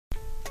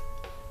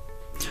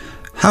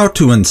How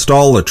to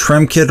install a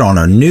trim kit on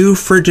a new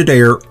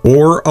Frigidaire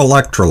or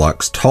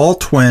Electrolux tall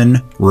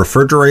twin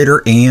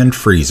refrigerator and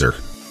freezer.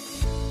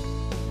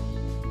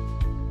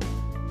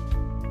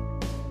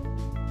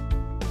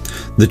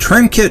 The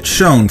trim kit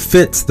shown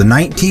fits the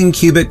 19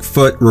 cubic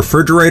foot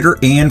refrigerator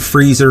and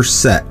freezer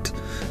set.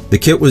 The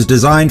kit was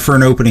designed for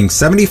an opening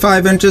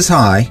 75 inches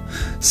high,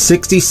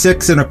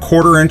 66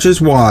 1/4 inches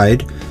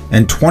wide,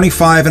 and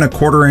 25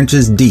 1/4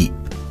 inches deep.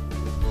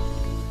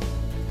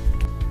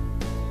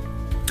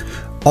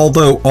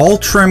 Although all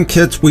trim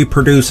kits we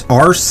produce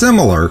are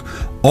similar,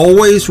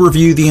 always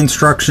review the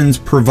instructions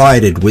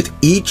provided with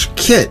each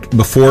kit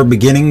before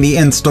beginning the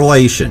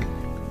installation.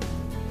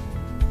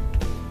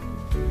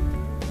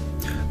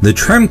 The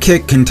trim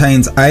kit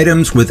contains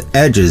items with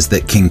edges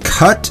that can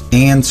cut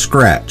and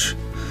scratch.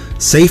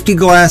 Safety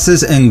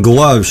glasses and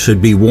gloves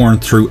should be worn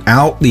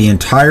throughout the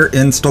entire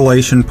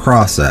installation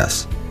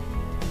process.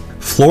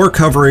 Floor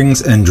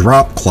coverings and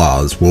drop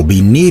cloths will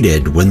be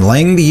needed when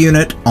laying the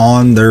unit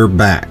on their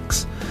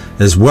backs,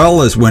 as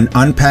well as when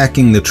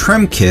unpacking the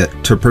trim kit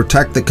to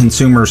protect the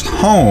consumer's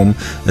home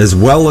as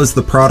well as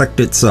the product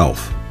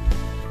itself.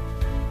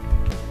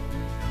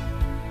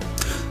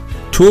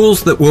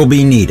 Tools that will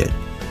be needed: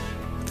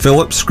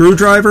 Phillips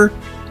screwdriver,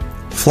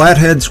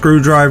 flathead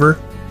screwdriver,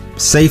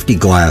 safety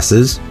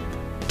glasses,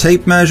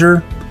 tape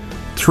measure,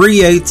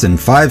 3/8 and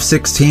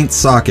 5/16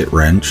 socket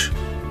wrench,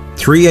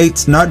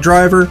 3/8 nut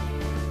driver,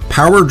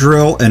 power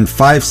drill and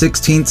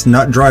 5/16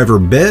 nut driver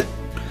bit,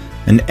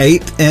 an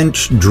 1/8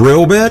 inch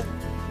drill bit,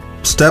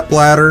 step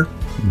ladder,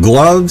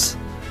 gloves,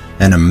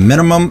 and a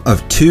minimum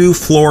of 2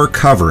 floor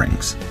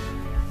coverings.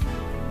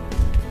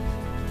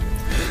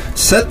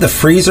 Set the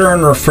freezer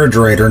and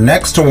refrigerator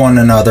next to one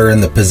another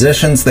in the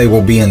positions they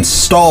will be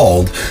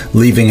installed,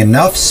 leaving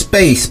enough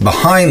space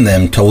behind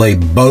them to lay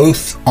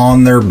both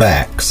on their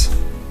backs.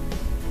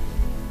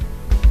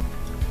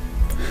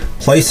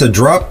 Place a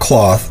drop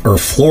cloth or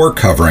floor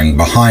covering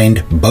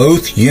behind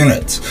both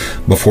units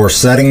before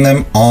setting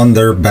them on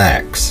their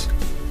backs.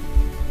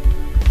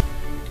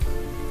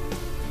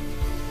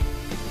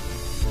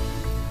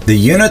 The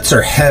units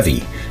are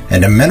heavy,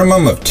 and a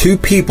minimum of 2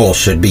 people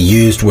should be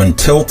used when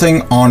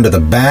tilting onto the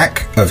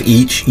back of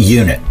each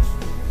unit.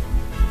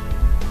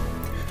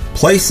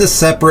 Place a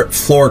separate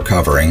floor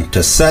covering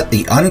to set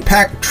the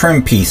unpacked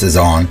trim pieces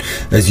on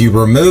as you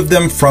remove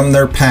them from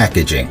their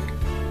packaging.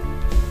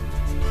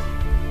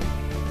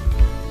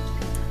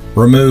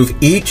 Remove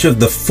each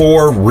of the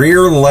 4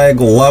 rear leg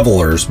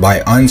levelers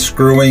by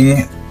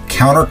unscrewing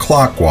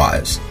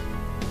counterclockwise.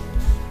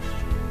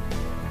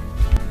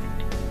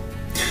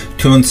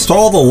 To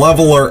install the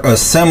leveler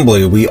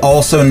assembly, we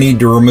also need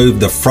to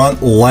remove the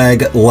front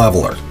leg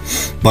leveler.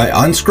 By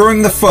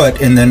unscrewing the foot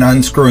and then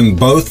unscrewing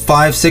both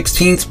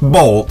 5/16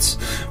 bolts,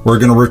 we're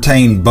going to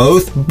retain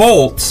both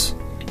bolts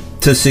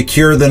to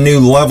secure the new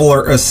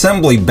leveler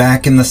assembly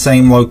back in the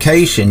same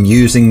location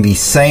using the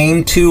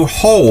same 2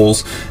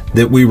 holes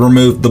that we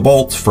removed the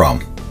bolts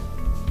from.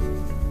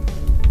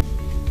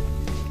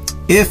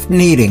 If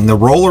needing, the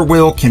roller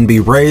wheel can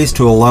be raised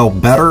to allow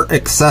better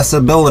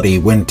accessibility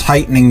when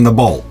tightening the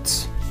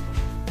bolts.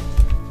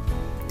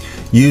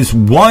 Use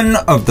one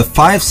of the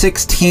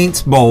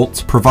 5/16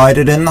 bolts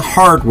provided in the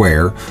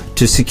hardware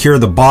to secure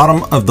the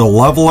bottom of the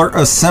leveler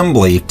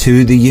assembly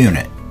to the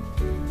unit.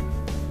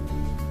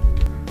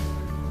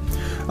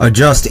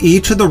 Adjust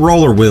each of the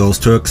roller wheels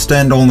to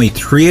extend only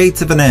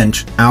 3/8 of an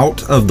inch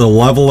out of the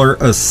leveler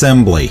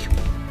assembly.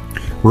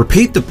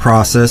 Repeat the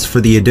process for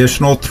the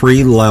additional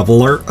 3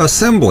 leveler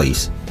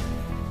assemblies.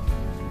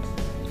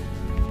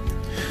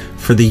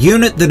 For the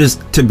unit that is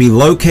to be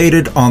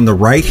located on the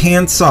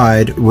right-hand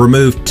side,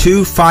 remove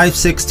 2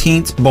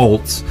 5/16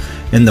 bolts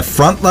in the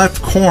front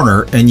left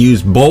corner and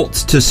use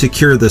bolts to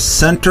secure the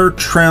center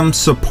trim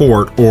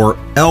support or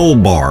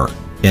L-bar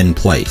in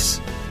place.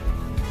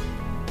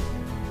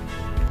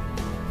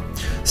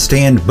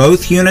 Stand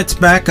both units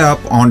back up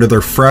onto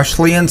their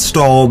freshly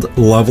installed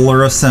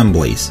leveler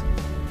assemblies.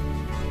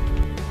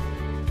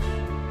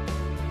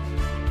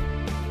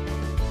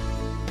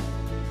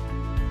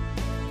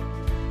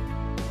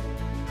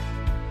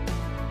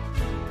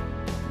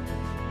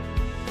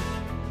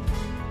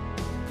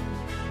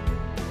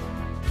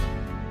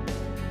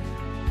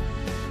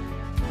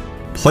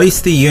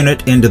 Place the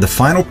unit into the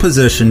final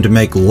position to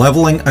make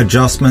leveling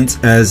adjustments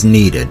as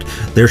needed.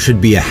 There should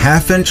be a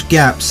 1/2 inch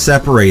gap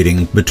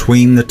separating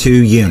between the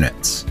 2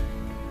 units.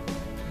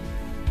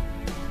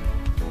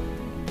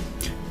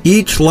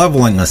 Each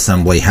leveling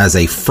assembly has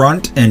a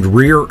front and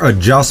rear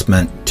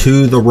adjustment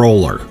to the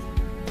roller.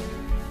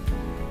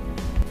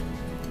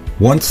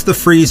 Once the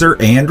freezer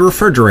and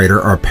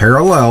refrigerator are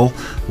parallel,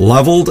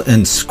 leveled,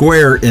 and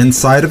square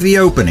inside of the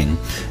opening,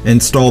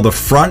 install the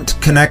front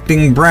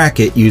connecting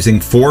bracket using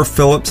 4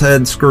 Phillips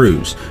head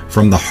screws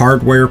from the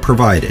hardware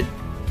provided.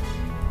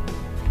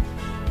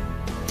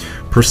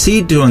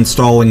 Proceed to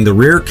installing the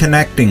rear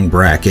connecting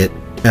bracket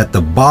at the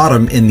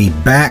bottom in the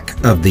back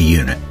of the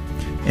unit.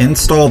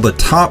 Install the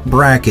top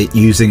bracket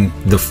using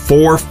the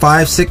 4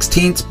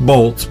 5/16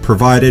 bolts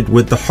provided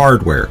with the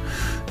hardware.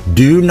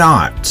 Do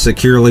not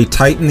securely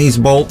tighten these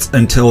bolts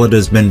until it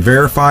has been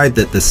verified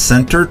that the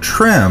center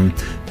trim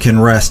can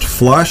rest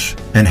flush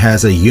and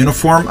has a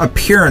uniform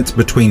appearance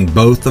between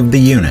both of the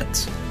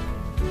units.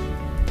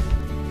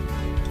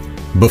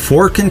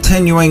 Before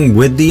continuing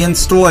with the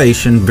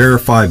installation,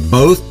 verify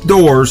both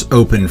doors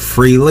open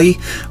freely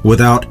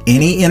without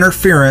any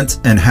interference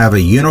and have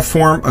a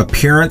uniform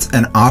appearance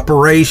and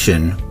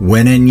operation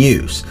when in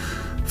use.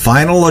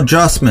 Final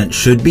adjustment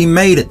should be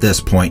made at this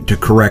point to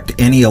correct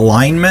any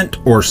alignment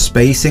or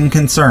spacing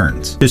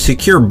concerns. To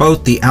secure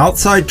both the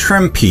outside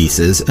trim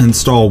pieces,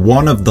 install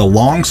one of the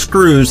long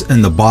screws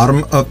in the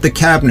bottom of the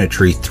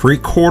cabinetry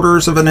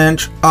 3/4 of an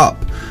inch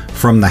up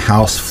from the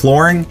house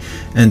flooring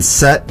and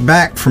set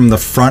back from the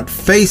front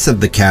face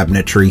of the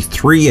cabinetry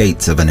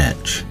 3/8 of an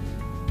inch.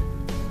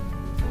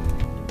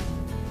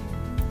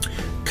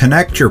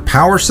 Connect your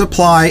power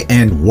supply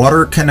and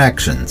water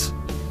connections.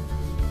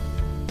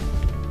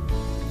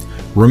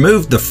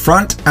 Remove the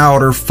front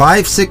outer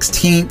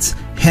 5/16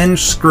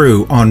 hinge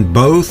screw on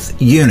both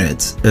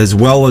units, as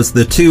well as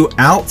the two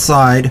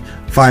outside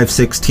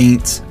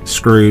 5/16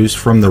 screws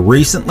from the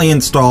recently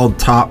installed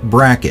top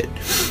bracket,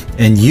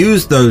 and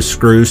use those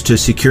screws to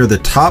secure the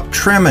top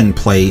trim in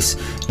place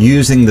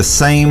using the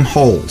same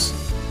holes.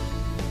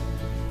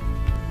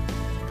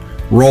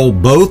 Roll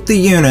both the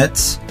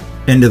units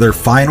into their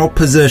final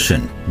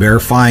position,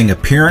 verifying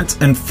appearance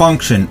and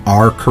function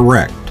are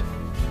correct.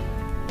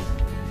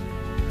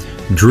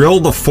 Drill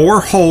the 4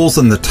 holes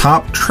in the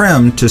top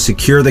trim to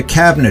secure the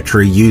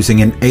cabinetry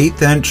using an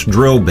 1/8 inch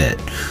drill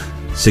bit.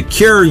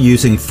 Secure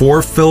using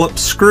 4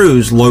 Phillips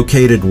screws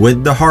located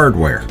with the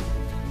hardware.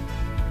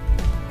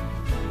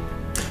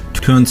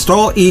 To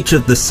install each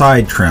of the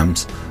side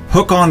trims,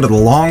 hook onto the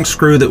long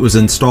screw that was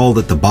installed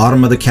at the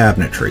bottom of the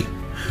cabinetry.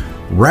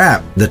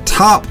 Wrap the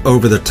top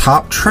over the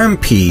top trim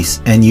piece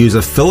and use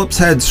a Phillips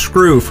head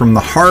screw from the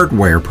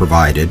hardware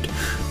provided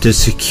to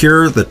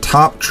secure the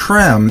top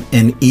trim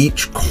in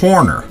each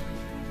corner.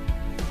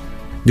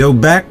 Go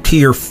back to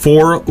your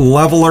 4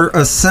 leveler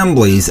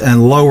assemblies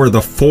and lower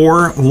the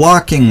 4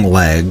 locking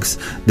legs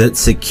that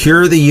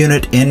secure the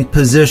unit in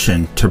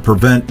position to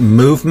prevent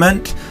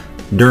movement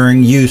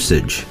during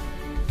usage.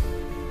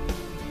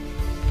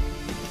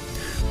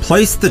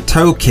 Place the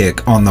toe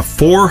kick on the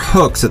 4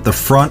 hooks at the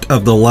front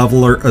of the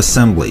leveler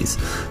assemblies.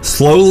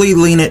 Slowly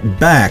lean it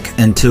back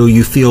until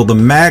you feel the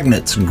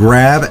magnets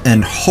grab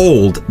and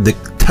hold the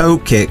toe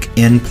kick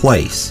in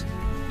place.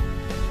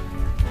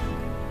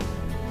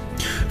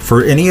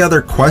 For any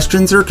other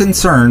questions or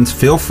concerns,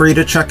 feel free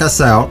to check us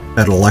out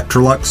at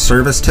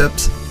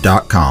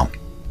electroluxservicetips.com.